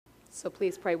So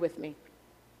please pray with me.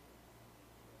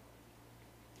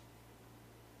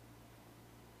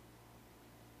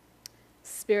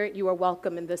 Spirit, you are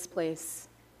welcome in this place.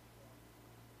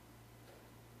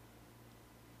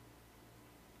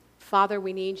 Father,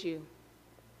 we need you.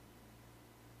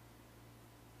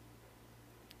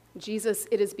 Jesus,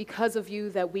 it is because of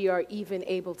you that we are even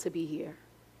able to be here.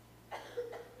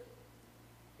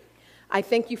 I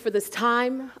thank you for this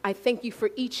time. I thank you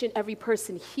for each and every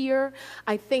person here.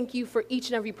 I thank you for each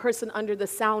and every person under the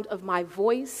sound of my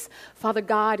voice. Father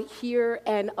God, here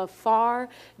and afar,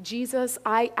 Jesus,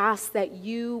 I ask that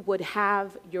you would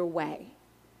have your way.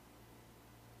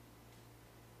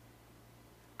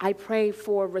 I pray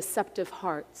for receptive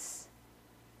hearts.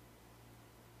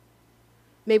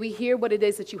 May we hear what it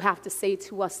is that you have to say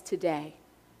to us today.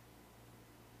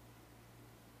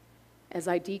 As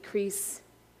I decrease,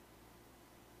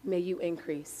 may you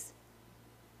increase.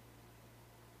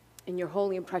 In your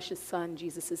holy and precious Son,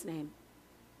 Jesus' name,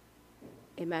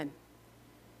 amen.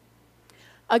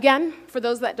 Again, for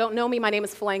those that don't know me, my name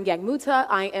is Falang Gangmuta.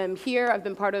 I am here. I've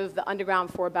been part of the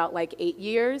Underground for about 8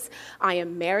 years. I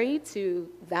am married to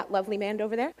that lovely man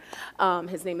over there.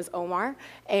 His name is Omar.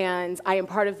 And I am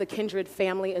part of the Kindred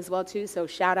family as well, too. So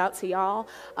shout out to y'all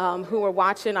who are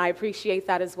watching. I appreciate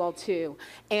that as well, too.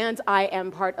 And I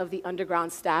am part of the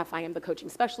Underground staff. I am the coaching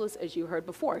specialist, as you heard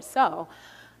before. So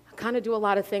I kind of do a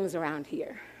lot of things around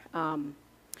here.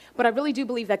 But I really do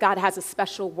believe that God has a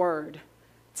special word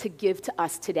to give to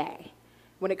us today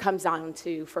when it comes down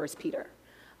to 1 Peter.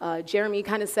 Jeremy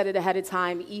kind of said it ahead of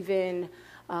time, even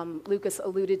Lucas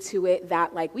alluded to it,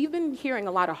 that we've been hearing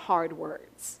a lot of hard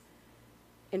words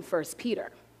in 1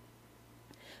 Peter.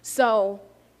 So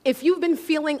if you've been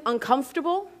feeling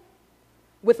uncomfortable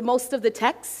with most of the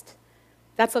text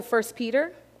that's of 1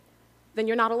 Peter, then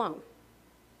you're not alone.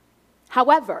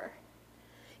 However,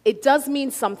 it does mean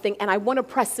something, and I want to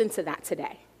press into that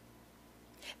today.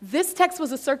 This text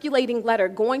was a circulating letter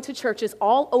going to churches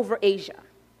all over Asia.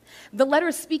 The letter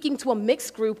is speaking to a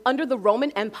mixed group under the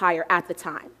Roman Empire at the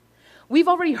time. We've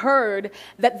already heard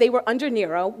that they were under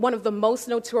Nero, one of the most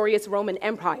notorious Roman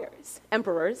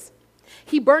emperors.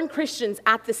 He burned Christians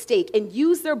at the stake and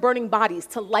used their burning bodies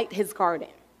to light his garden.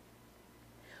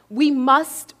 We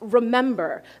must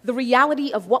remember the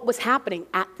reality of what was happening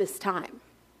at this time.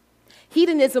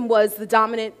 Hedonism was the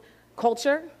dominant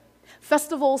culture.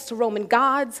 Festivals to Roman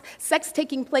gods, sex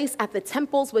taking place at the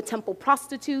temples with temple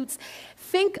prostitutes.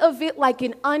 Think of it like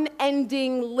an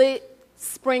unending lit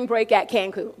spring break at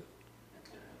Cancun.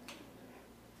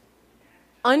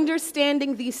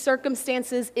 Understanding these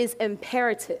circumstances is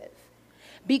imperative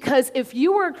because if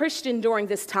you were a Christian during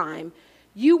this time,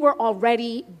 you were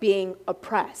already being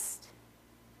oppressed.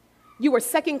 You were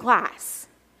second class.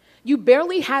 You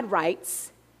barely had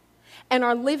rights and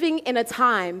are living in a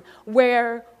time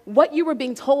where what you were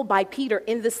being told by Peter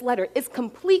in this letter is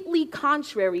completely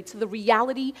contrary to the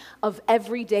reality of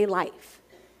everyday life.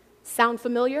 Sound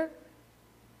familiar?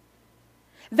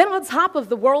 Then on top of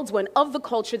the whirlwind of the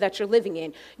culture that you're living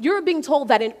in, you're being told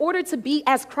that in order to be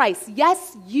as Christ,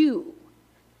 yes, you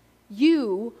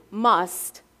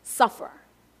must suffer.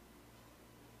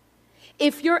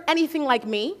 If you're anything like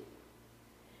me,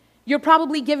 you're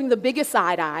probably giving the biggest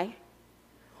side eye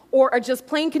or are just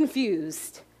plain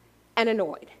confused and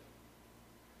annoyed.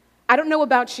 I don't know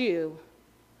about you,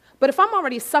 but if I'm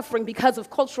already suffering because of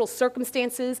cultural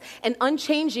circumstances and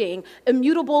unchanging,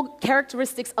 immutable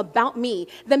characteristics about me,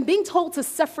 then being told to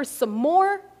suffer some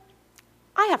more,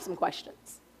 I have some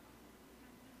questions.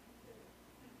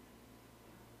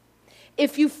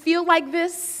 If you feel like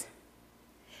this,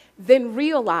 then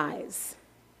realize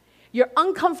your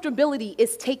uncomfortability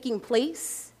is taking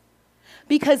place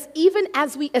because even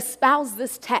as we espouse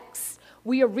this text,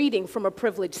 we are reading from a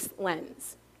privileged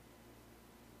lens.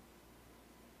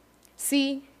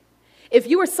 See, if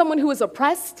you are someone who is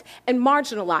oppressed and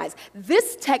marginalized,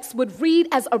 this text would read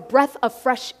as a breath of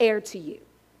fresh air to you,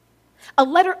 a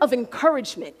letter of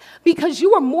encouragement, because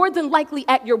you are more than likely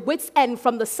at your wit's end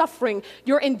from the suffering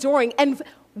you're enduring and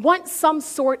want some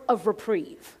sort of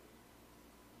reprieve.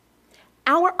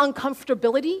 Our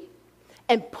uncomfortability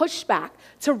and pushback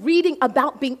to reading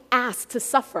about being asked to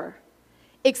suffer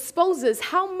exposes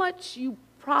how much you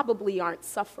probably aren't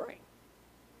suffering.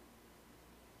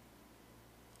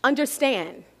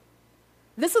 Understand,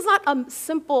 this is not a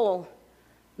simple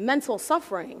mental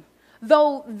suffering,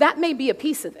 though that may be a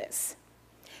piece of this.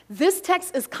 This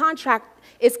text is contrasted,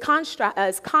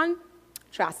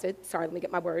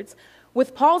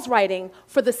 with Paul's writing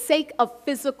for the sake of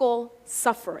physical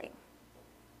suffering.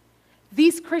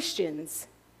 These Christians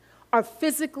are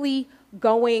physically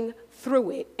going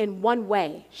through it in one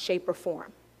way, shape, or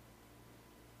form.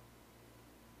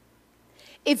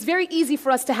 It's very easy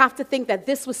for us to have to think that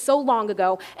this was so long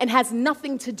ago and has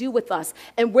nothing to do with us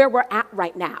and where we're at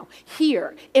right now,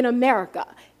 here in America,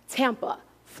 Tampa,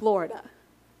 Florida.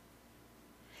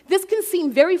 This can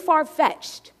seem very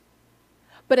far-fetched,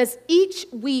 but as each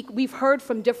week we've heard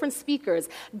from different speakers,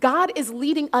 God is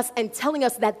leading us and telling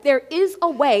us that there is a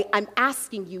way I'm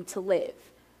asking you to live.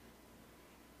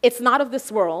 It's not of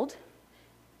this world,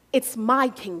 it's my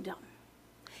kingdom.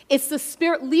 It's the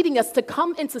Spirit leading us to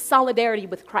come into solidarity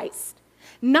with Christ,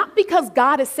 not because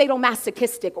God is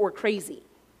sadomasochistic or crazy.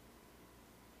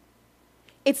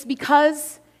 It's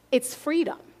because it's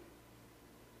freedom.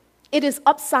 It is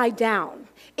upside down.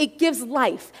 It gives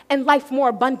life and life more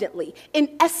abundantly.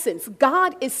 In essence,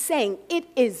 God is saying, it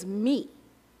is me.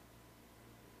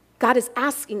 God is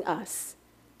asking us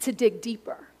to dig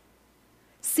deeper,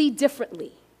 see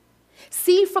differently.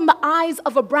 See from the eyes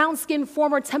of a brown-skinned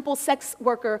former temple sex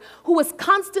worker who was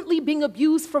constantly being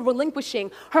abused for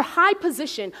relinquishing her high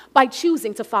position by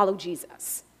choosing to follow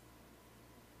Jesus.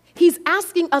 He's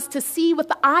asking us to see with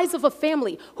the eyes of a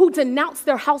family who denounce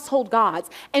their household gods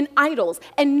and idols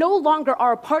and no longer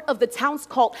are a part of the town's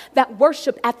cult that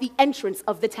worship at the entrance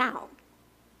of the town.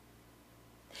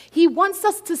 He wants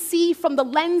us to see from the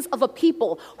lens of a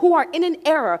people who are in an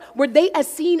era where they are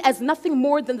seen as nothing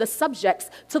more than the subjects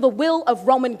to the will of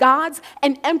Roman gods,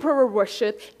 and emperor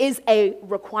worship is a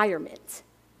requirement.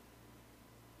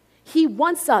 He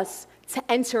wants us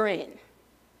to enter in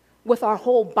with our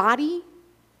whole body,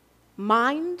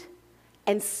 mind,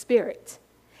 and spirit,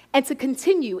 and to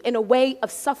continue in a way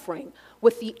of suffering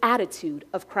with the attitude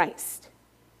of Christ.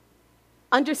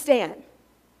 Understand,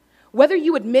 whether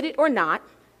you admit it or not,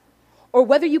 or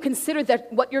whether you consider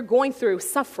that what you're going through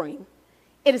suffering,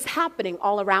 it is happening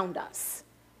all around us.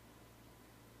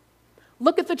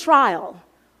 Look at the trial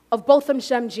of Botham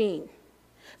Jean,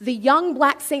 the young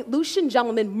black St. Lucian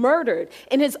gentleman murdered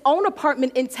in his own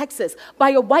apartment in Texas by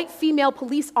a white female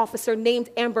police officer named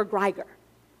Amber Greiger.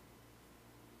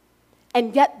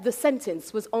 And yet the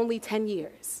sentence was only 10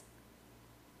 years.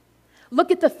 Look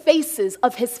at the faces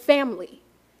of his family,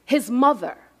 his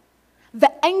mother, the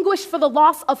anguish for the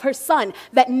loss of her son,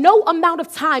 that no amount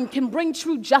of time can bring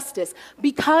true justice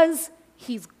because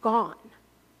he's gone.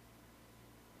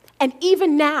 And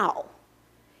even now,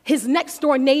 his next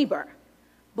door neighbor,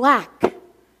 Black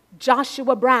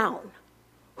Joshua Brown,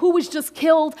 who was just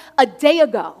killed a day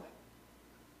ago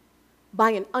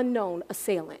by an unknown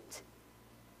assailant.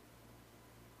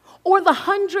 Or the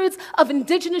hundreds of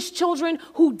Indigenous children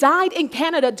who died in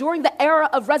Canada during the era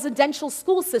of residential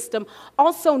school system,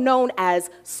 also known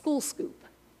as School Scoop.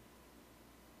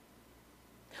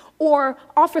 Or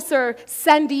Officer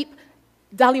Sandeep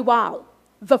Dhaliwal,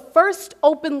 the first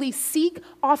openly Sikh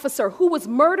officer who was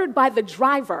murdered by the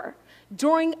driver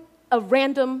during a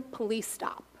random police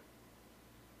stop.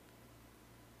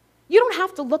 You don't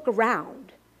have to look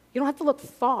around. You don't have to look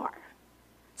far.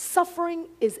 Suffering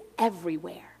is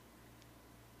everywhere.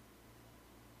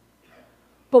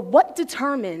 But what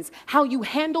determines how you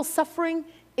handle suffering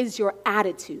is your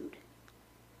attitude.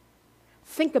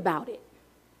 Think about it.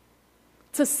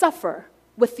 To suffer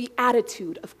with the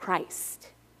attitude of Christ.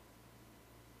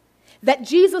 That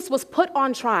Jesus was put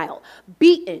on trial,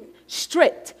 beaten,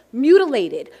 stripped,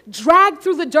 mutilated, dragged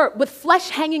through the dirt with flesh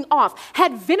hanging off,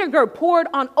 had vinegar poured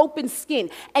on open skin,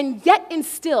 and yet and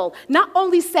still not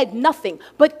only said nothing,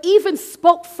 but even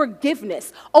spoke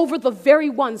forgiveness over the very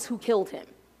ones who killed him.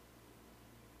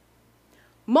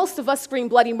 Most of us scream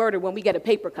bloody murder when we get a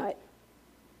paper cut.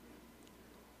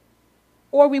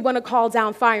 Or we want to call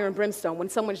down fire and brimstone when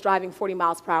someone's driving 40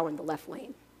 miles per hour in the left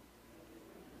lane.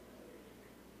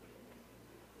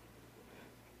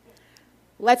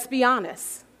 Let's be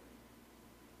honest.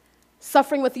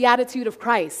 Suffering with the attitude of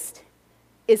Christ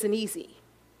isn't easy.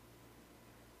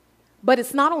 But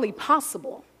it's not only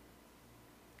possible,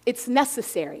 it's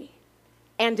necessary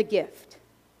and a gift.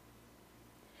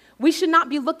 We should not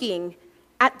be looking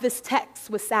at this text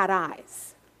with sad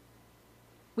eyes.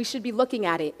 We should be looking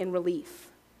at it in relief.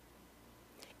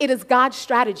 It is God's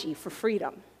strategy for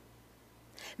freedom.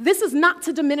 This is not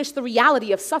to diminish the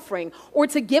reality of suffering or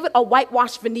to give it a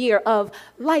whitewashed veneer of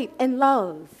light and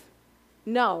love.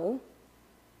 No.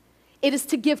 It is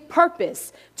to give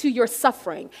purpose to your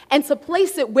suffering and to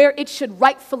place it where it should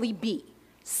rightfully be,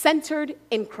 centered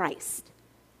in Christ.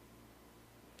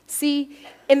 See,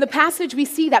 in the passage we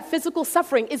see that physical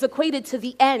suffering is equated to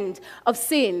the end of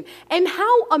sin. And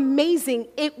how amazing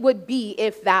it would be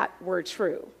if that were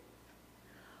true.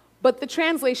 But the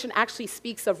translation actually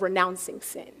speaks of renouncing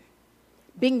sin,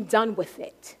 being done with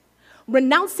it.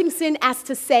 Renouncing sin as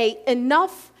to say,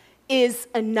 enough is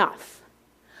enough.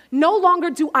 No longer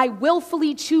do I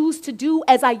willfully choose to do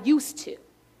as I used to.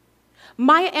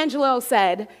 Maya Angelou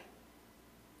said,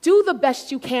 do the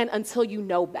best you can until you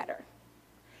know better.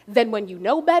 Then when you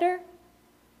know better,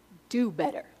 do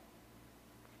better.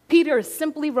 Peter is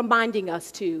simply reminding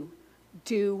us to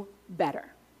do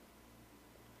better.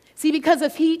 See, because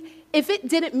if it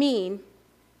did mean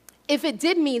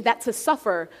that to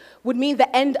suffer would mean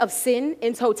the end of sin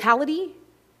in totality,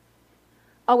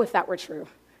 oh, if that were true.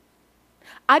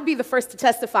 I'd be the first to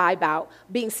testify about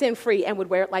being sin-free and would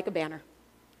wear it like a banner.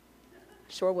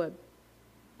 Sure would.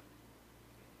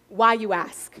 Why, you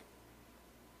ask?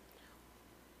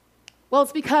 Well,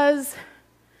 it's because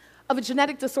of a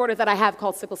genetic disorder that I have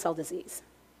called sickle cell disease,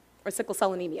 or sickle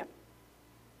cell anemia.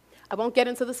 I won't get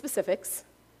into the specifics,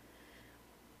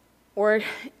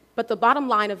 but the bottom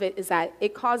line of it is that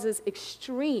it causes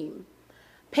extreme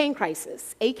pain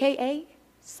crisis, AKA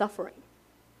suffering.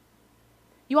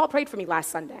 You all prayed for me last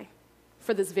Sunday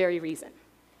for this very reason.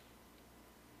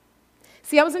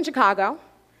 See, I was in Chicago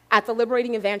at the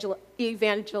Liberating at the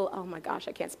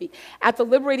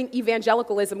Liberating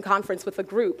Evangelicalism Conference with a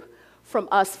group from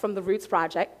the Roots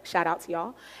Project, shout out to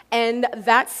y'all, and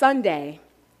that Sunday,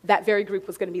 that very group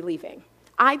was going to be leaving.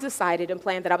 I decided and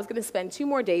planned that I was going to spend 2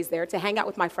 more days there to hang out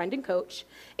with my friend and coach,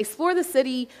 explore the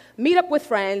city, meet up with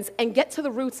friends, and get to the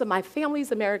roots of my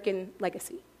family's American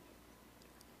legacy.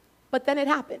 But then it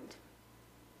happened.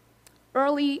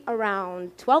 Early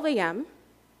around 12 a.m.,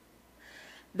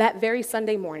 that very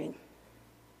Sunday morning,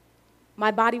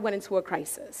 my body went into a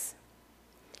crisis.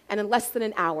 And in less than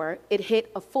an hour, it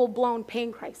hit a full-blown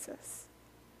pain crisis.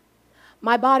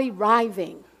 My body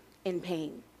writhing in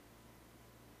pain,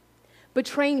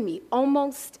 betraying me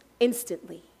almost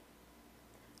instantly.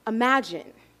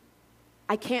 Imagine,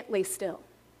 I can't lay still.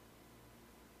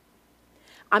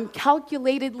 I'm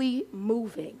calculatedly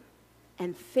moving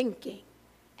and thinking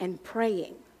and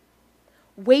praying,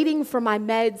 waiting for my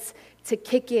meds to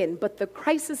kick in, but the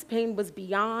crisis pain was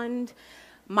beyond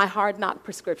my hard-knock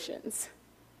prescriptions.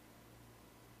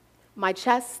 My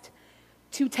chest,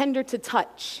 too tender to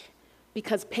touch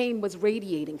because pain was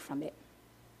radiating from it.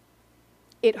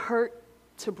 It hurt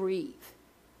to breathe.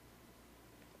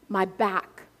 My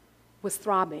back was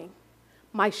throbbing,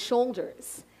 my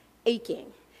shoulders aching,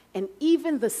 and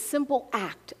even the simple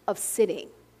act of sitting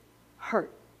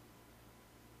hurt.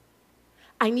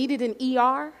 I needed an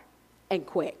ER, and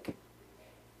quick.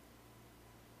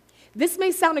 This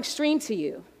may sound extreme to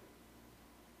you,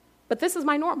 but this is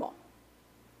my normal.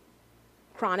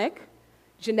 Chronic,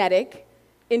 genetic,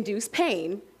 induced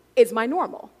pain is my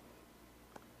normal.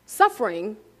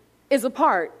 Suffering is a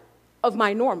part of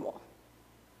my normal.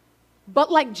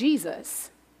 But like Jesus,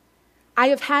 I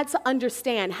have had to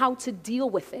understand how to deal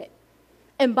with it.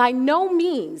 And by no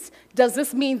means does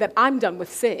this mean that I'm done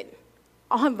with sin.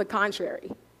 On the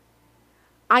contrary,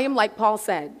 I am, like Paul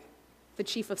said, the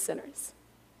chief of sinners.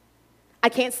 I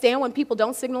can't stand when people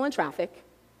don't signal in traffic.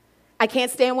 I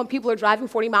can't stand when people are driving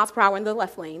 40 miles per hour in the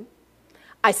left lane.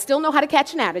 I still know how to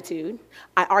catch an attitude.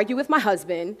 I argue with my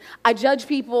husband. I judge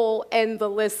people, and the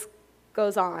list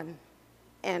goes on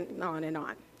and on and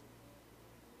on.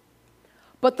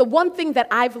 But the one thing that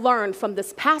I've learned from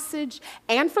this passage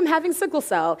and from having sickle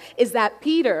cell is that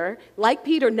Peter, like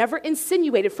Peter, never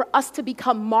insinuated for us to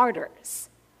become martyrs,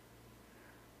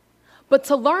 but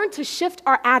to learn to shift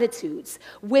our attitudes,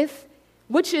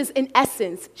 which is, in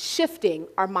essence, shifting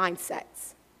our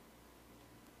mindsets.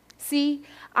 See,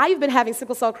 I've been having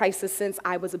sickle cell crisis since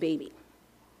I was a baby.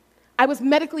 I was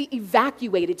medically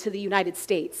evacuated to the United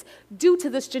States due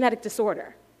to this genetic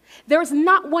disorder. There is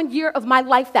not 1 year of my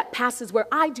life that passes where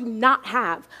I do not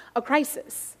have a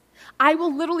crisis. I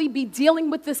will literally be dealing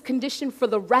with this condition for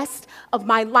the rest of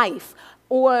my life,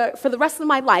 or for the rest of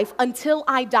my life until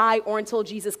I die or until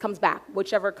Jesus comes back,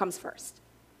 whichever comes first.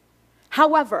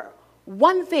 However,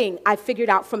 one thing I figured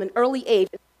out from an early age,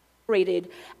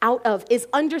 out of, is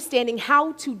understanding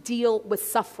how to deal with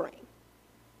suffering.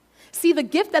 See, the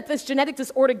gift that this genetic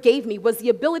disorder gave me was the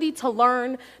ability to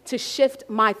learn to shift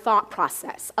my thought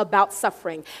process about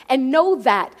suffering and know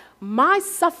that my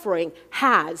suffering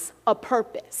has a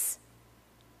purpose.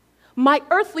 My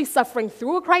earthly suffering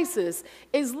through a crisis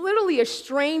is literally a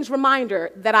strange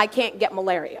reminder that I can't get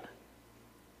malaria.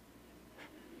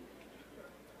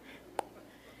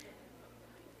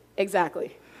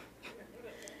 Exactly.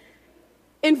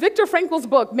 In Viktor Frankl's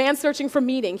book, Man's Searching for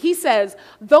Meaning, he says,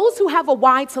 those who have a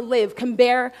why to live can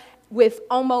bear with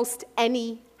almost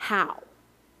any how.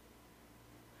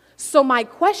 So my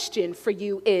question for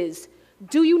you is,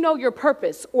 do you know your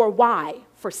purpose or why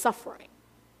for suffering?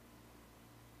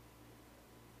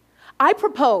 I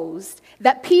proposed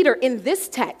that Peter in this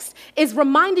text is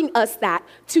reminding us that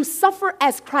to suffer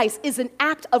as Christ is an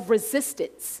act of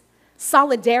resistance,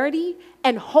 solidarity,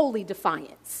 and holy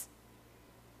defiance.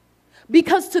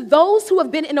 Because to those who have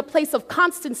been in a place of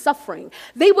constant suffering,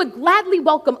 they would gladly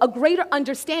welcome a greater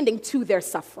understanding to their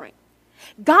suffering.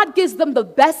 God gives them the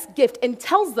best gift and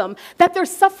tells them that their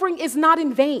suffering is not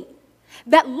in vain,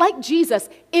 that like Jesus,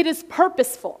 it is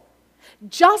purposeful.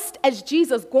 Just as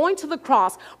Jesus going to the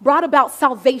cross brought about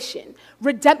salvation,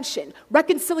 redemption,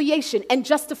 reconciliation, and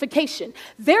justification,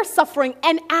 their suffering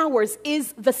and ours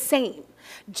is the same.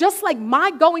 Just like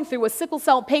my going through a sickle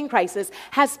cell pain crisis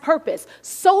has purpose,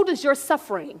 so does your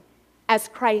suffering as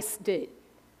Christ did.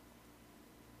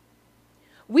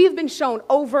 We have been shown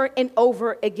over and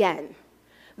over again,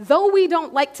 though we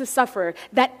don't like to suffer,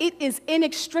 that it is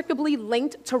inextricably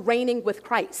linked to reigning with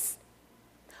Christ.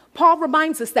 Paul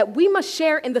reminds us that we must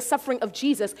share in the suffering of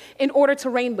Jesus in order to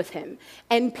reign with him.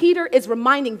 And Peter is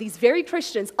reminding these very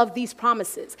Christians of these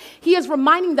promises. He is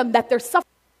reminding them that their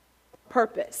suffering has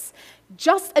purpose.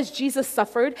 Just as Jesus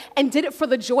suffered and did it for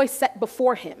the joy set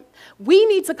before him, we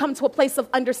need to come to a place of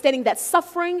understanding that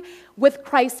suffering with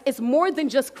Christ is more than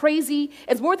just crazy,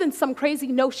 it's more than some crazy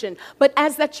notion, but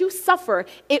as that you suffer,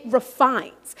 it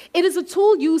refines. It is a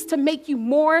tool used to make you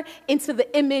more into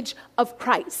the image of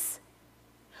Christ.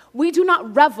 We do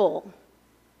not revel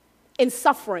in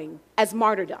suffering as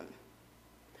martyrdom.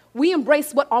 We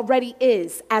embrace what already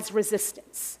is as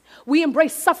resistance. We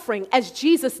embrace suffering as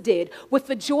Jesus did with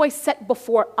the joy set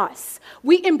before us.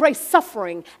 We embrace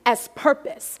suffering as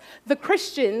purpose. The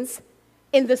Christians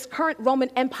in this current Roman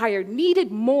Empire needed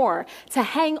more to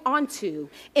hang on to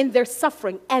in their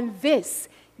suffering, and this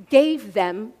gave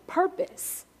them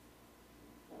purpose.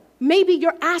 Maybe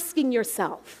you're asking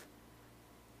yourself,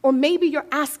 or maybe you're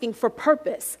asking for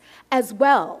purpose as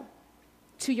well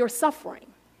to your suffering.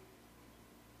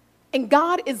 And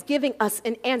God is giving us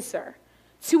an answer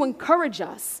to encourage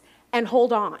us and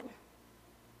hold on.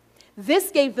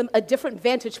 This gave them a different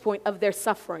vantage point of their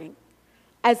suffering,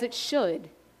 as it should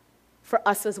for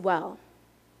us as well.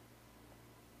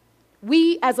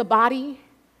 We as a body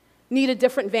need a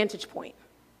different vantage point,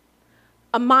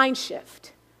 a mind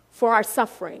shift for our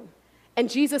suffering, and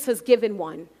Jesus has given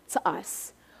one to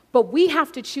us. But we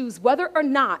have to choose whether or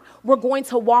not we're going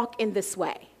to walk in this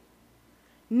way.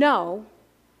 No,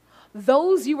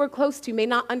 those you were close to may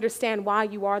not understand why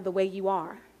you are the way you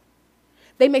are.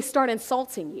 They may start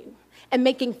insulting you and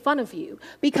making fun of you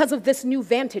because of this new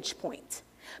vantage point,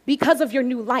 because of your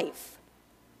new life.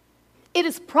 It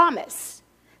is promised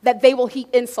that they will heap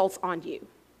insults on you.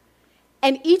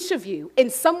 And each of you, in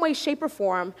some way, shape, or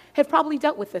form, have probably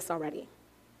dealt with this already.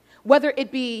 Whether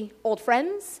it be old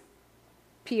friends,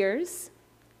 peers,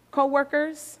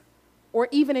 co-workers, or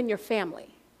even in your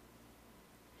family.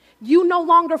 You no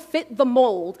longer fit the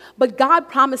mold, but God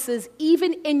promises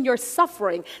even in your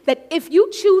suffering that if you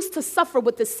choose to suffer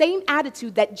with the same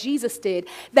attitude that Jesus did,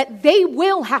 that they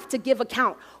will have to give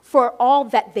account for all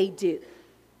that they do.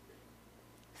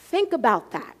 Think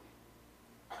about that.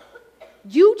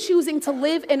 You choosing to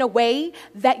live in a way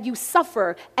that you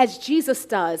suffer as Jesus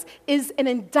does is an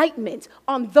indictment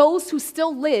on those who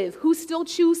still live, who still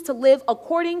choose to live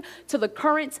according to the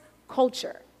current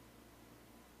culture.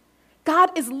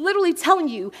 God is literally telling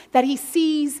you that he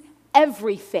sees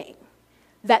everything,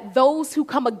 that those who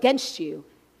come against you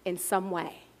in some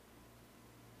way,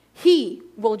 he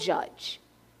will judge.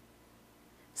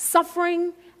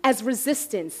 Suffering as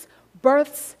resistance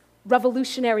births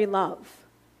revolutionary love,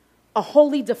 a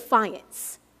holy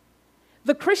defiance.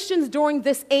 The Christians during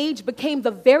this age became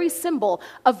the very symbol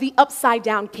of the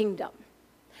upside-down kingdom.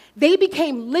 They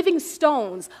became living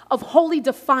stones of holy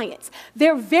defiance,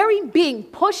 their very being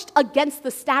pushed against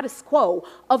the status quo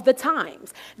of the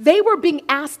times. They were being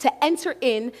asked to enter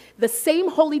in the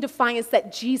same holy defiance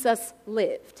that Jesus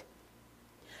lived.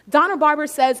 Donna Barber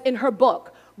says in her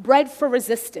book, Bread for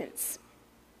Resistance,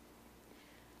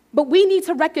 but we need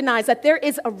to recognize that there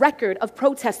is a record of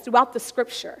protest throughout the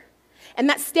scripture, and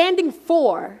that standing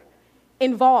for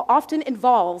often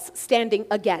involves standing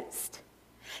against.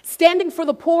 Standing for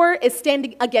the poor is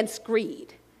standing against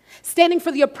greed. Standing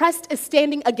for the oppressed is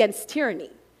standing against tyranny.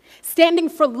 Standing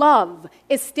for love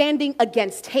is standing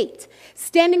against hate.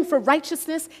 Standing for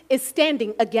righteousness is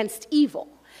standing against evil.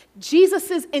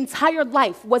 Jesus' entire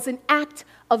life was an act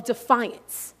of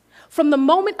defiance. From the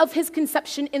moment of his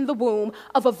conception in the womb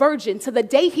of a virgin to the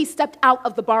day he stepped out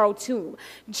of the borrowed tomb,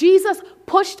 Jesus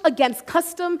pushed against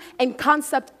custom and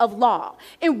concept of law.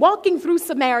 In walking through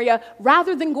Samaria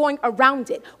rather than going around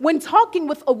it, when talking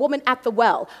with a woman at the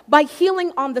well, by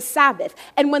healing on the Sabbath,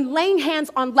 and when laying hands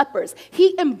on lepers,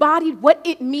 he embodied what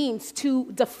it means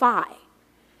to defy.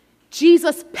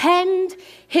 Jesus penned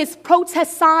his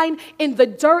protest sign in the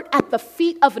dirt at the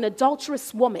feet of an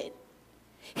adulterous woman.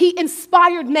 He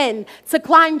inspired men to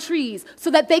climb trees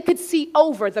so that they could see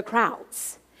over the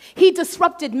crowds. He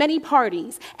disrupted many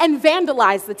parties and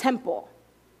vandalized the temple.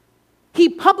 He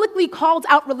publicly called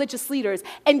out religious leaders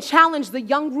and challenged the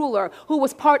young ruler who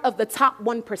was part of the top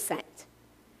 1%.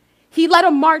 He led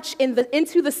a march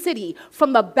into the city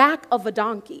from the back of a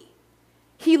donkey.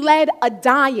 He led a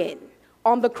die-in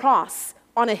on the cross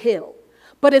on a hill.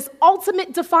 But his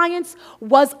ultimate defiance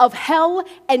was of hell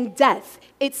and death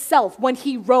itself when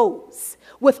he rose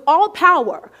with all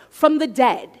power from the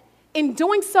dead. In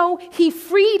doing so, he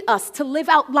freed us to live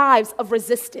out lives of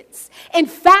resistance. In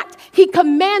fact, he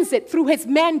commands it through his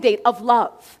mandate of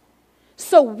love.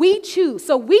 So we too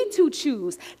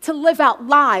choose to live out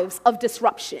lives of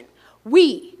disruption.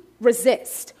 We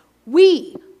resist.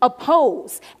 We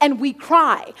oppose, and we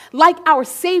cry. Like our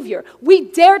Savior, we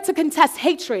dare to contest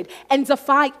hatred and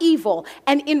defy evil,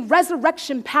 and in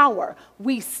resurrection power,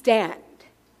 we stand.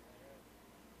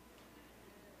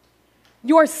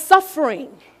 Your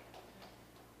suffering,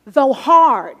 though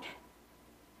hard,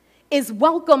 is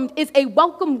a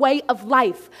welcome way of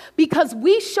life, because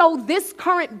we show this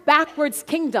current backwards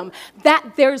kingdom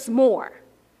that there's more.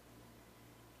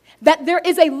 That there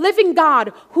is a living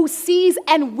God who sees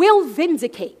and will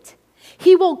vindicate.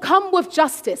 He will come with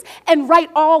justice and right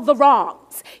all the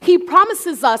wrongs. He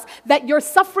promises us that your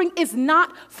suffering is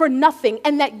not for nothing,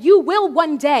 and that you will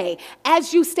one day,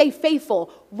 as you stay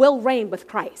faithful, will reign with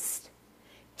Christ.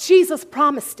 Jesus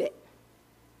promised it.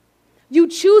 You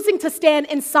choosing to stand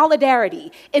in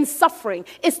solidarity in suffering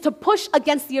is to push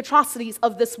against the atrocities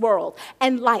of this world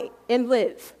and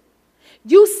live.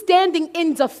 You standing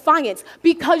in defiance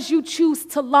because you choose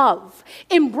to love,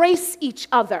 embrace each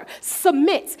other,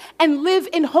 submit, and live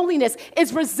in holiness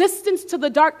is resistance to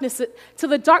the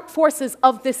dark forces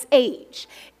of this age.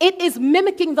 It is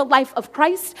mimicking the life of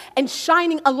Christ and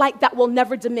shining a light that will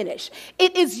never diminish.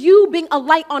 It is you being a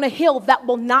light on a hill that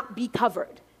will not be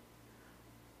covered.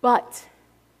 But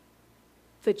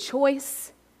the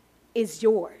choice is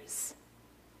yours.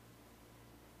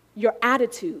 Your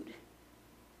attitude,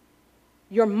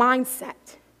 your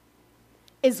mindset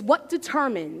is what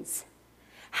determines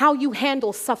how you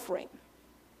handle suffering.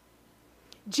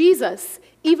 Jesus,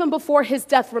 even before his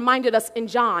death, reminded us in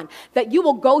John that you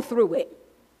will go through it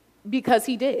because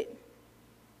he did.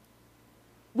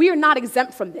 We are not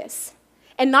exempt from this,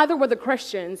 and neither were the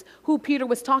Christians who Peter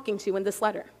was talking to in this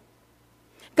letter.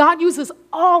 God uses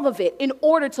all of it in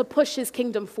order to push his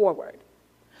kingdom forward.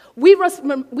 We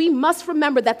must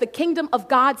remember that the kingdom of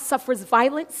God suffers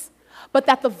violence, but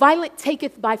that the violent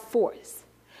taketh by force.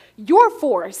 Your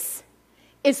force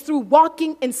is through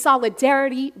walking in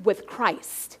solidarity with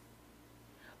Christ,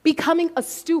 becoming a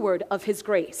steward of his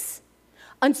grace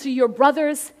unto your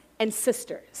brothers and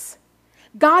sisters.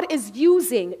 God is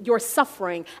using your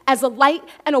suffering as a light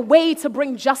and a way to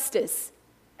bring justice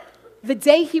the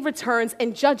day he returns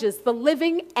and judges the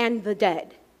living and the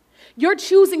dead. You're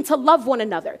choosing to love one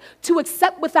another, to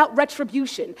accept without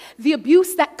retribution. The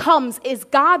abuse that comes is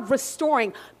God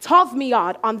restoring Tov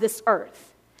Miyad on this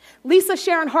earth. Lisa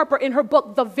Sharon Harper, in her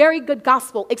book, The Very Good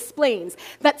Gospel, explains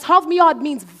that Tov Miyad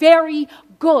means very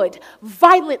good,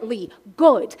 violently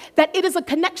good, that it is a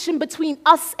connection between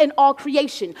us and all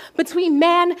creation, between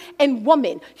man and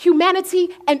woman, humanity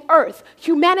and earth,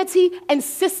 humanity and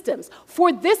systems.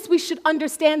 For this, we should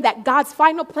understand that God's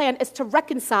final plan is to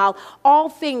reconcile all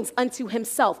things unto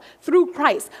himself through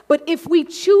Christ. But if we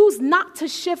choose not to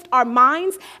shift our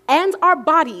minds and our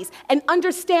bodies and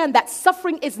understand that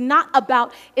suffering is not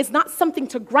something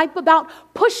to gripe about,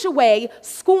 push away,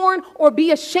 scorn, or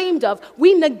be ashamed of,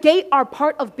 we negate our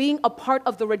part of being a part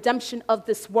of the redemption of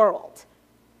this world.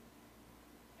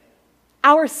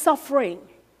 Our suffering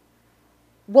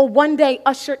will one day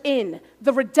usher in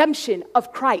the redemption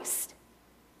of Christ.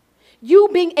 You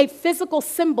being a physical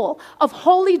symbol of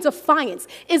holy defiance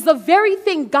is the very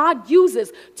thing God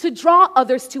uses to draw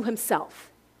others to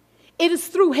himself. It is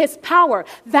through his power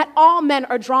that all men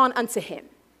are drawn unto him.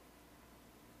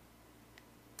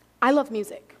 I love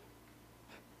music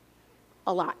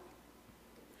a lot.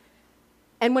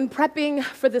 And when prepping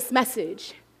for this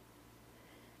message,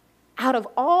 out of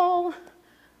all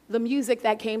the music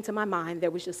that came to my mind, there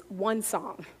was just one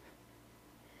song.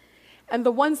 And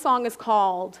the one song is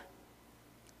called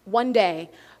One Day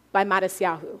by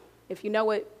Matisyahu. If you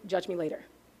know it, judge me later.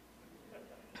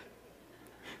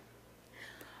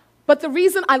 But the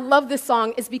reason I love this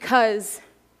song is because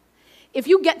if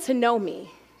you get to know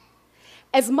me,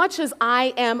 as much as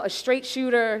I am a straight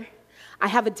shooter, I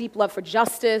have a deep love for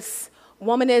justice,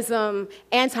 womanism,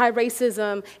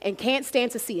 anti-racism, and can't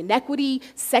stand to see inequity,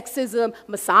 sexism,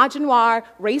 misogynoir,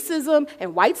 racism,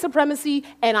 and white supremacy,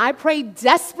 and I pray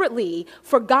desperately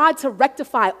for God to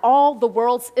rectify all the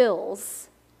world's ills,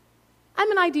 I'm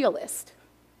an idealist.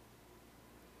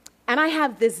 And I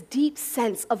have this deep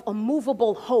sense of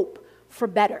immovable hope for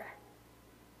better.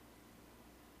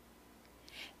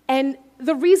 And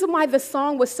the reason why the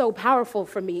song was so powerful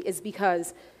for me is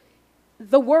because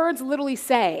the words literally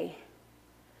say,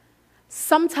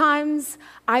 sometimes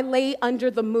I lay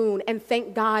under the moon and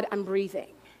thank God I'm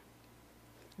breathing.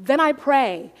 Then I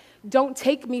pray, don't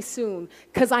take me soon,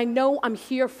 because I know I'm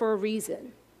here for a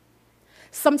reason.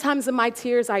 Sometimes in my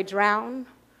tears I drown,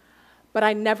 but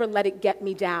I never let it get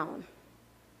me down.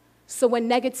 So when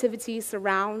negativity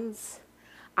surrounds,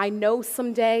 I know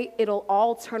someday it'll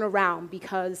all turn around,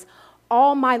 because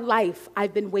all my life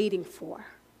I've been waiting for,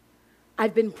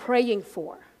 I've been praying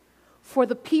for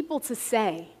the people to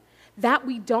say that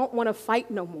we don't want to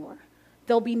fight no more.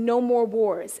 There'll be no more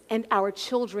wars, and our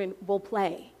children will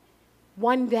play.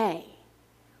 One day,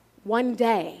 one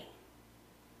day,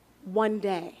 one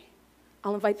day.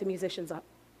 I'll invite the musicians up.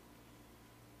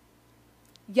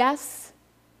 Yes,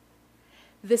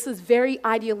 this is very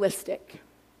idealistic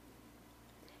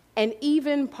and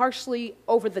even partially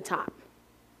over the top.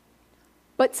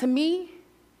 But to me,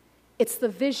 it's the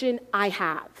vision I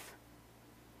have.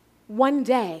 One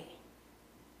day,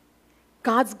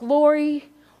 God's glory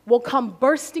will come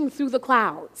bursting through the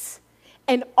clouds,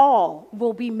 and all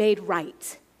will be made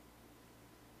right.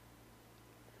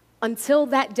 Until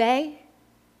that day,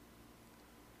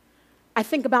 I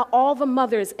think about all the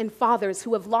mothers and fathers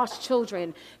who have lost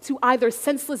children to either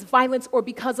senseless violence or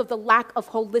because of the lack of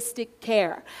holistic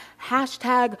care.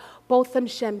 Hashtag Botham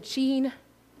Shem Jean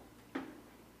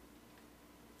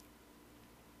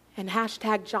and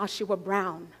hashtag Joshua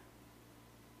Brown.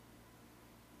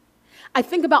 I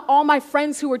think about all my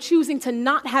friends who are choosing to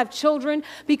not have children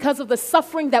because of the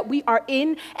suffering that we are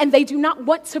in, and they do not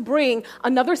want to bring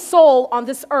another soul on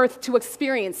this earth to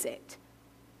experience it.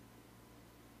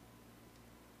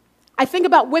 I think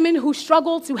about women who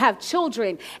struggle to have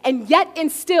children, and yet and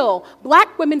still,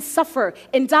 Black women suffer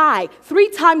and die 3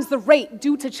 times the rate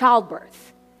due to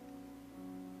childbirth.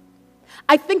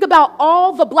 I think about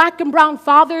all the Black and brown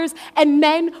fathers and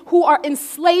men who are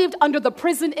enslaved under the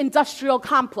prison industrial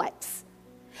complex.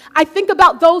 I think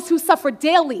about those who suffer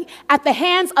daily at the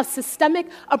hands of systemic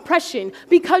oppression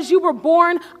because you were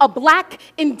born a Black,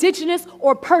 Indigenous,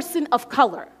 or person of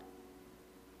color.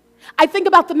 I think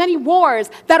about the many wars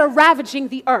that are ravaging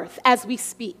the earth as we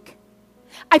speak.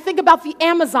 I think about the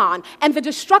Amazon and the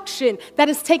destruction that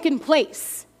has taken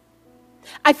place.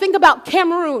 I think about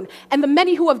Cameroon and the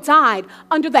many who have died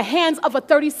under the hands of a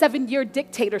 37-year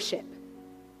dictatorship.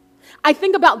 I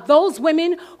think about those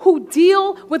women who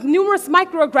deal with numerous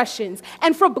microaggressions,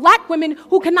 and for Black women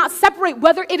who cannot separate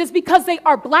whether it is because they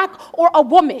are Black or a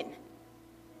woman.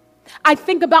 I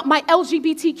think about my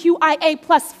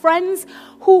LGBTQIA+ friends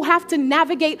who have to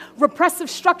navigate repressive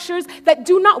structures that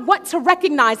do not want to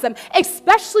recognize them,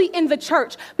 especially in the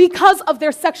church, because of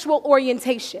their sexual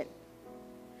orientation.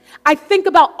 I think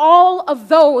about all of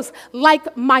those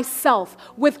like myself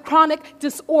with chronic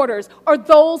disorders, or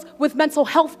those with mental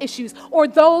health issues, or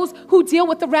those who deal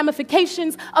with the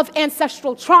ramifications of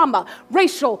ancestral trauma,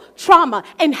 racial trauma,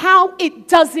 and how it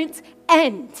doesn't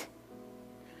end.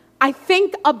 I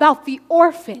think about the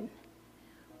orphan,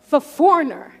 the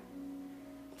foreigner,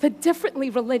 the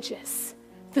differently religious,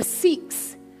 the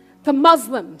Sikhs, the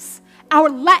Muslims, our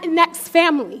Latinx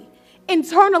family,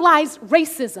 internalized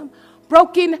racism,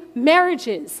 broken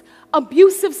marriages,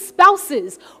 abusive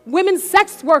spouses, women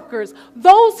sex workers,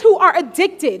 those who are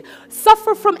addicted,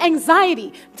 suffer from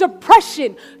anxiety,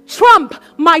 depression, Trump,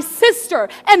 my sister,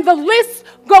 and the list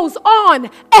goes on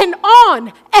and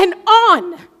on and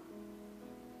on.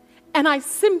 And I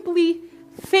simply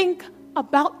think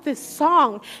about this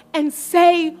song and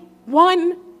say,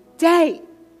 one day.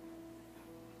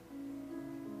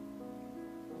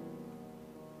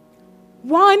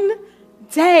 One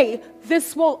day,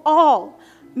 this will all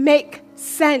make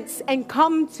sense and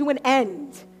come to an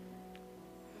end.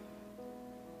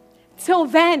 Till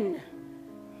then,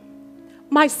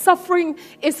 my suffering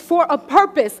is for a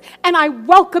purpose, and I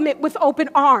welcome it with open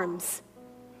arms.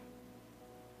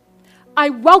 I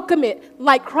welcome it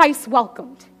like Christ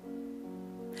welcomed.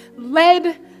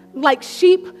 led like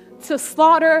sheep to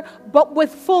slaughter, but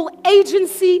with full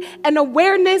agency and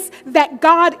awareness that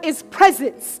God is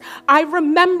present. I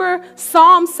remember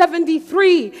Psalm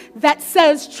 73 that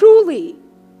says, truly,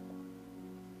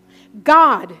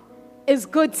 God is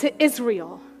good to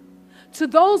Israel, to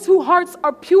those whose hearts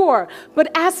are pure.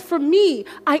 But as for me,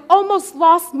 I almost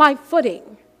lost my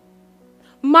footing.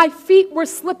 My feet were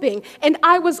slipping, and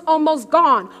I was almost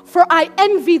gone, for I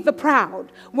envied the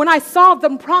proud when I saw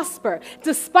them prosper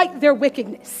despite their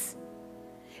wickedness.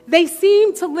 They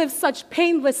seem to live such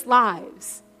painless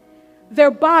lives. Their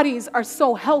bodies are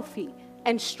so healthy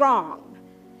and strong.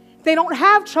 They don't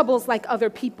have troubles like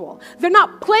other people. They're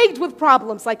not plagued with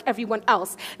problems like everyone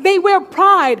else. They wear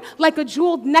pride like a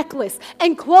jeweled necklace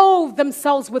and clothe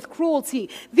themselves with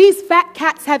cruelty. These fat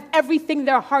cats have everything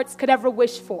their hearts could ever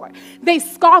wish for. They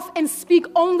scoff and speak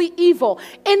only evil.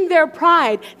 In their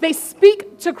pride, they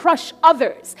speak to crush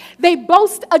others. They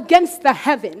boast against the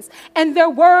heavens, and their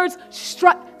words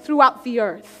strut throughout the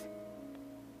earth.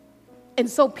 And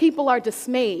so people are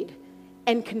dismayed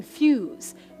and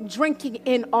confused, drinking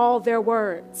in all their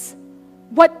words.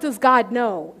 What does God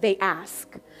know? They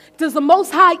ask. Does the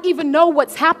Most High even know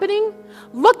what's happening?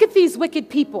 Look at these wicked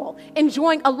people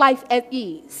enjoying a life at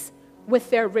ease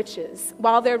with their riches,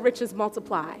 while their riches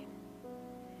multiply.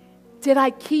 Did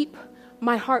I keep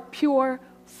my heart pure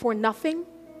for nothing?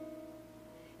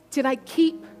 Did I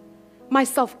keep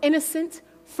myself innocent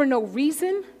for no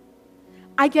reason?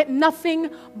 I get nothing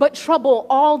but trouble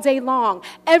all day long.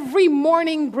 Every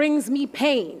morning brings me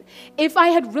pain. If I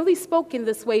had really spoken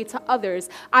this way to others,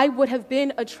 I would have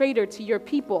been a traitor to your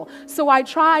people. So I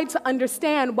tried to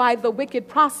understand why the wicked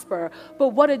prosper, but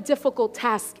what a difficult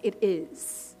task it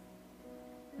is.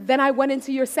 Then I went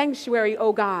into your sanctuary,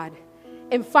 O God,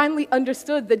 and finally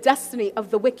understood the destiny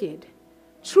of the wicked.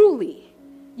 Truly,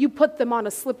 you put them on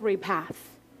a slippery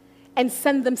path and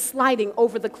send them sliding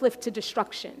over the cliff to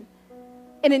destruction.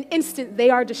 In an instant, they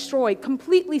are destroyed,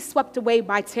 completely swept away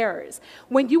by terrors.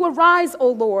 When you arise, O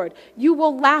Lord, you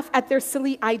will laugh at their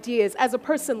silly ideas as a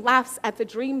person laughs at the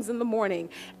dreams in the morning.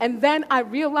 And then I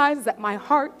realized that my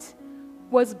heart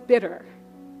was bitter,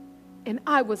 and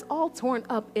I was all torn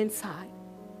up inside.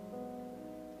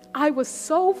 I was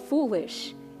so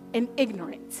foolish and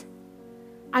ignorant.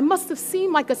 I must have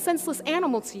seemed like a senseless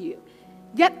animal to you,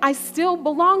 yet I still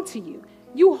belong to you.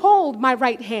 You hold my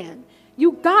right hand.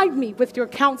 You guide me with your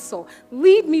counsel.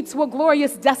 Lead me to a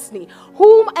glorious destiny.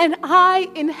 Whom am I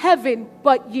in heaven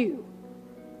but you?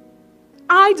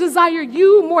 I desire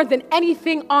you more than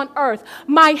anything on earth.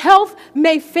 My health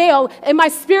may fail and my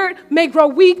spirit may grow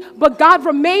weak, but God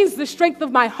remains the strength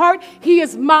of my heart. He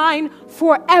is mine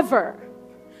forever.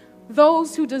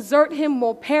 Those who desert him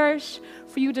will perish,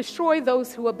 for you destroy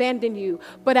those who abandon you.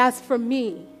 But as for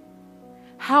me,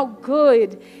 how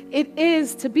good it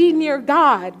is to be near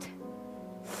God.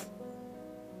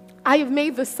 I have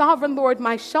made the sovereign Lord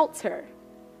my shelter,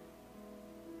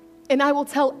 and I will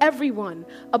tell everyone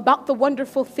about the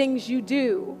wonderful things you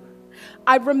do.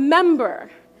 I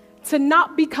remember to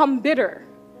not become bitter,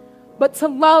 but to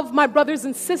love my brothers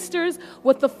and sisters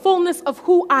with the fullness of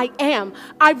who I am.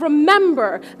 I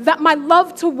remember that my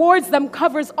love towards them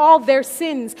covers all their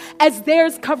sins as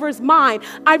theirs covers mine.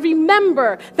 I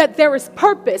remember that there is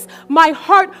purpose. My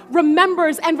heart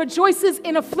remembers and rejoices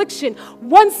in affliction,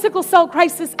 one sickle cell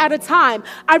crisis at a time.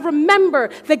 I remember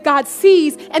that God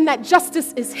sees and that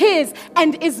justice is his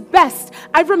and is best.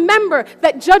 I remember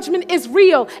that judgment is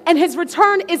real and his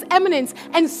return is imminent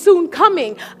and soon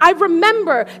coming. I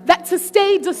remember that to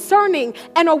stay discerning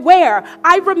and aware.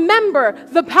 I remember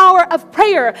the power of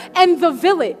prayer and the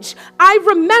village. I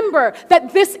remember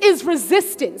that this is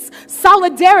resistance,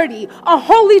 solidarity, a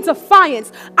holy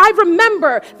defiance. I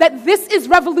remember that this is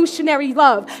revolutionary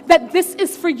love, that this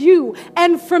is for you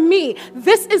and for me.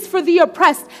 This is for the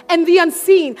oppressed and the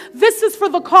unseen. This is for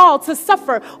the call to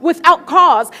suffer without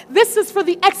cause. This is for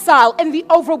the exile and the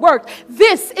overworked.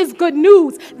 This is good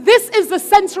news. This is the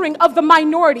centering of the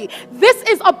minority. This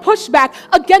is a pushback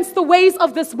against the ways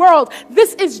of this world.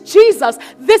 This is Jesus.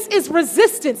 This is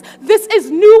resistance. This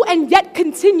is new and yet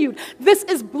continued. This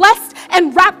is blessed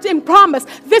and wrapped in promise.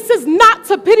 This is not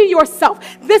to pity yourself.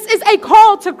 This is a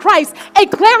call to Christ, a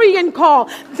clarion call.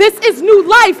 This is new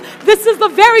life. This is the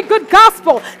very good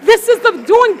gospel. This is the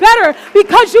doing better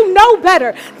because you know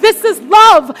better. This is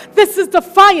love. This is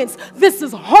defiance. This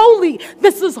is holy.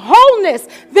 This is wholeness.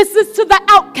 This is to the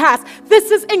outcast.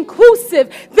 This is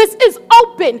inclusive. This is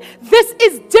open. This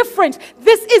is different.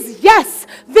 This is yes.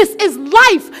 This is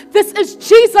life. This is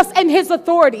Jesus and his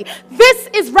authority. This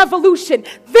is revolution.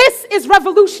 This is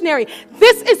revolutionary. joy.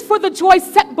 This is for the joy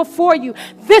set before you.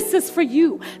 This is for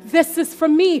you. This is for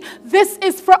me. This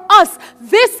is for us.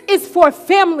 This is for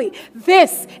family.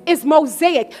 This is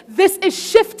Mosaic. This is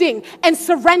shifting and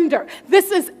surrender.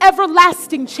 This is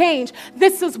everlasting change.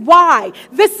 This is why.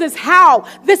 This is how.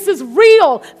 This is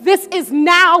real. This is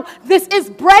now. This is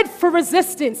bread for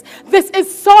resistance. This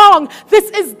is song. This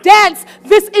is dance.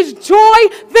 This is joy.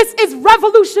 This is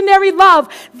revolutionary love.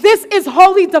 This is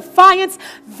holy defiance.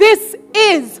 This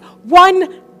is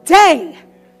one day.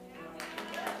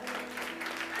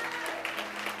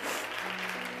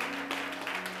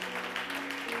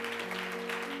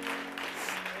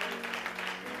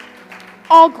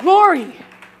 All glory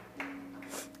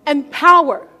and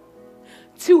power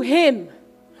to him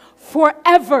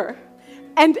forever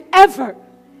and ever.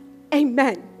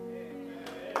 Amen.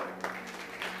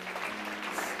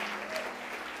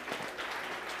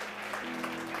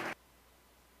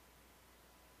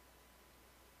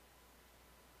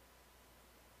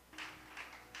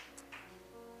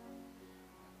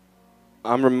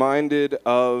 I'm reminded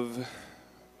of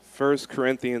 1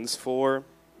 Corinthians 4,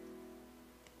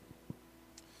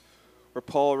 where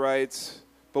Paul writes,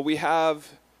 "But we have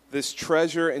this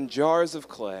treasure in jars of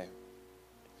clay,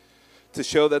 to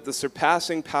show that the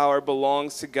surpassing power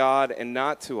belongs to God and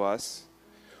not to us.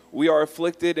 We are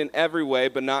afflicted in every way,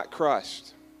 but not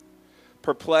crushed,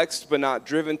 perplexed, but not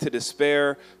driven to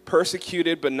despair,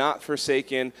 persecuted, but not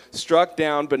forsaken, struck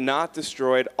down, but not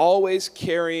destroyed, always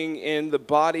carrying in the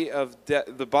body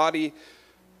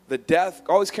the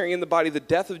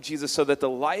death of Jesus, so that the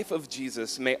life of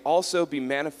Jesus may also be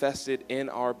manifested in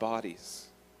our bodies.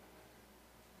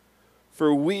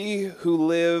 For we who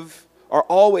live are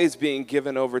always being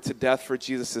given over to death for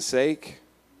Jesus' sake,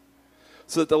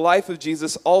 so that the life of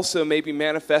Jesus also may be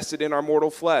manifested in our mortal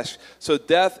flesh. So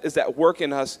death is at work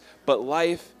in us, but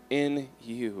life in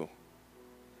you.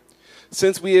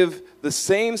 Since we have the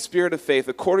same spirit of faith,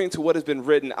 according to what has been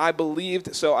written, I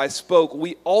believed, so I spoke,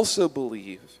 we also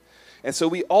believe, and so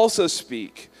we also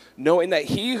speak, knowing that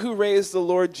he who raised the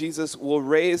Lord Jesus will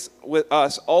raise with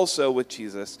us also with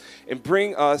Jesus, and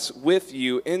bring us with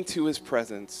you into his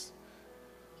presence.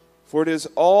 For it is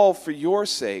all for your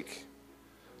sake,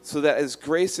 so that as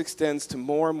grace extends to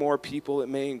more and more people, it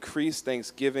may increase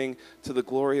thanksgiving to the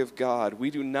glory of God. We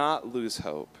do not lose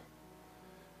hope.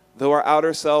 Though our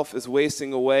outer self is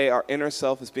wasting away, our inner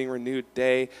self is being renewed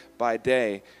day by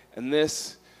day. And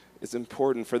this is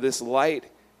important, for this light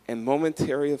and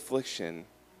momentary affliction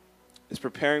is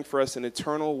preparing for us an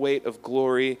eternal weight of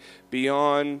glory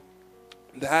beyond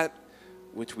that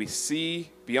which we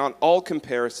see, beyond all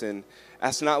comparison,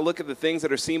 as to not look at the things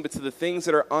that are seen, but to the things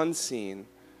that are unseen.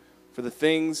 For the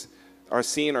things are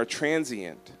seen are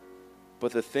transient,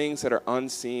 but the things that are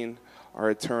unseen are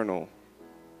eternal.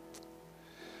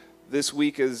 This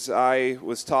week, as I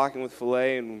was talking with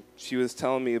Filet, and she was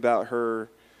telling me about her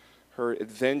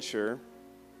adventure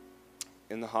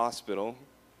in the hospital,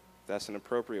 if that's an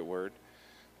appropriate word,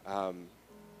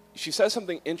 she says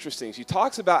something interesting. She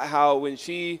talks about how when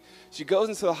she goes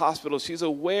into the hospital, she's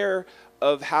aware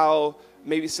of how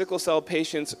maybe sickle cell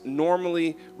patients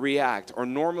normally react or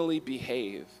normally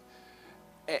behave.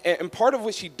 And part of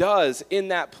what she does in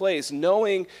that place,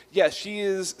 knowing, yes, she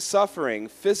is suffering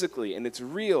physically and it's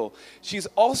real, she's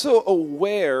also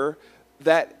aware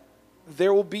that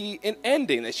there will be an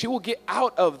ending, that she will get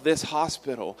out of this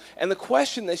hospital. And the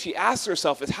question that she asks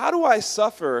herself is, how do I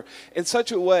suffer in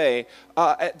such a way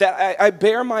that I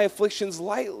bear my afflictions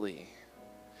lightly?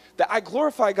 That I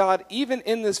glorify God even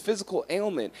in this physical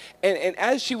ailment. And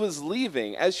as she was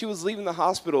leaving the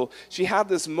hospital, she had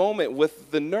this moment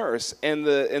with the nurse, and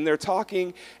they're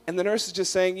talking, and the nurse is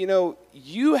just saying, you know,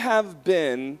 you have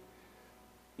been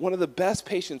one of the best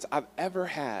patients I've ever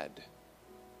had.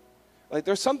 Like,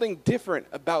 there's something different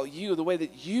about you, the way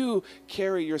that you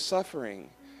carry your suffering.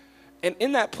 And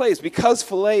in that place, because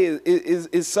Filet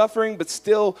is suffering but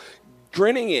still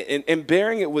grinning it and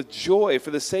bearing it with joy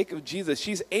for the sake of Jesus,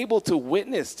 she's able to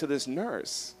witness to this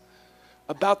nurse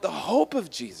about the hope of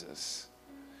Jesus.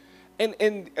 And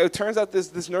it turns out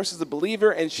this nurse is a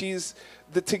believer, and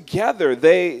together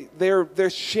they're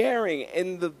sharing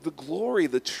in the glory,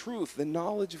 the truth, the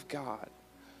knowledge of God.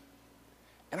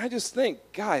 And I just think,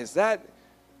 guys, that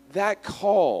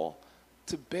call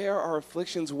to bear our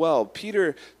afflictions well.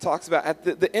 Peter talks about at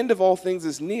the end of all things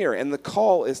is near, and the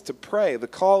call is to pray. The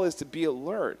call is to be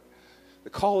alert. The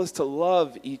call is to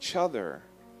love each other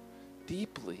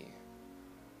deeply.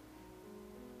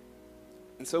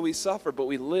 And so we suffer, but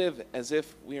we live as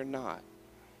if we are not.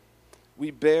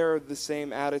 We bear the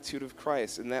same attitude of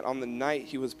Christ, in that on the night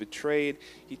he was betrayed,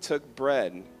 he took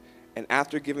bread, and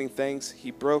after giving thanks,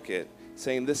 he broke it,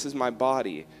 saying, this is my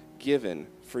body given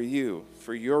for you,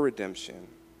 for your redemption.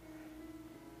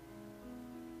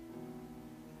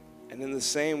 And in the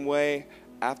same way,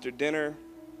 after dinner,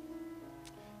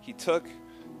 he took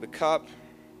the cup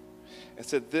and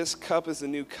said, this cup is the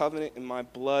new covenant in my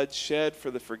blood shed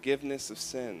for the forgiveness of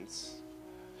sins.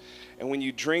 And when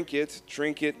you drink it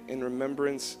in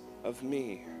remembrance of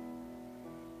me.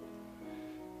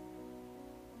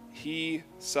 He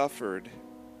suffered,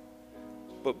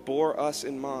 but bore us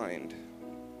in mind,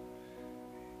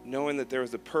 knowing that there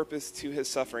was a purpose to his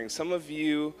suffering. Some of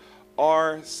you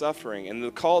are suffering, and the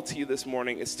call to you this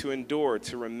morning is to endure,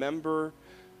 to remember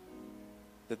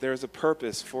that there is a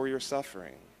purpose for your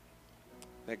suffering,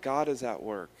 that God is at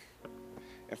work.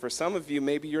 And for some of you,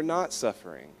 maybe you're not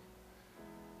suffering.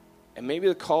 And maybe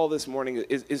the call this morning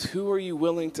is who are you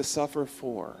willing to suffer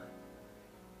for?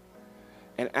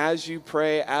 And as you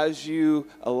pray, as you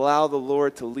allow the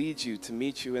Lord to lead you, to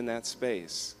meet you in that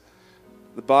space,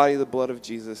 the body, the blood of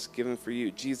Jesus given for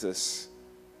you, Jesus,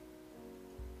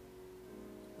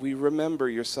 we remember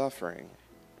your suffering.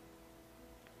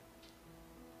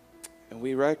 And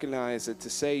we recognize that to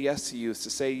say yes to you is to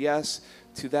say yes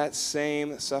to that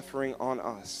same suffering on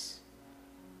us.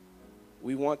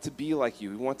 We want to be like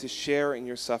you. We want to share in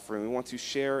your suffering. We want to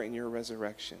share in your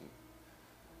resurrection.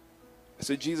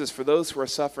 So Jesus, for those who are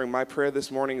suffering, my prayer this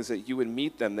morning is that you would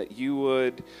meet them, that you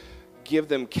would give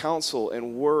them counsel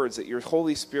and words, that your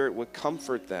Holy Spirit would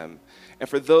comfort them. And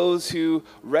for those who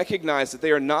recognize that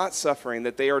they are not suffering,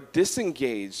 that they are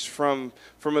disengaged from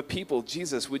a people,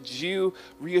 Jesus, would you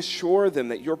reassure them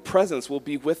that your presence will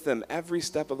be with them every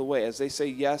step of the way as they say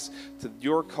yes to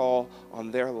your call on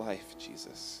their life,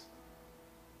 Jesus.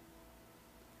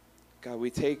 God, we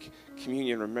take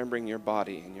communion remembering your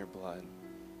body and your blood.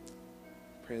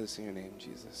 Pray this in your name,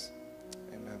 Jesus.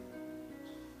 Amen.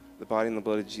 The body and the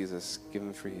blood of Jesus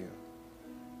given for you.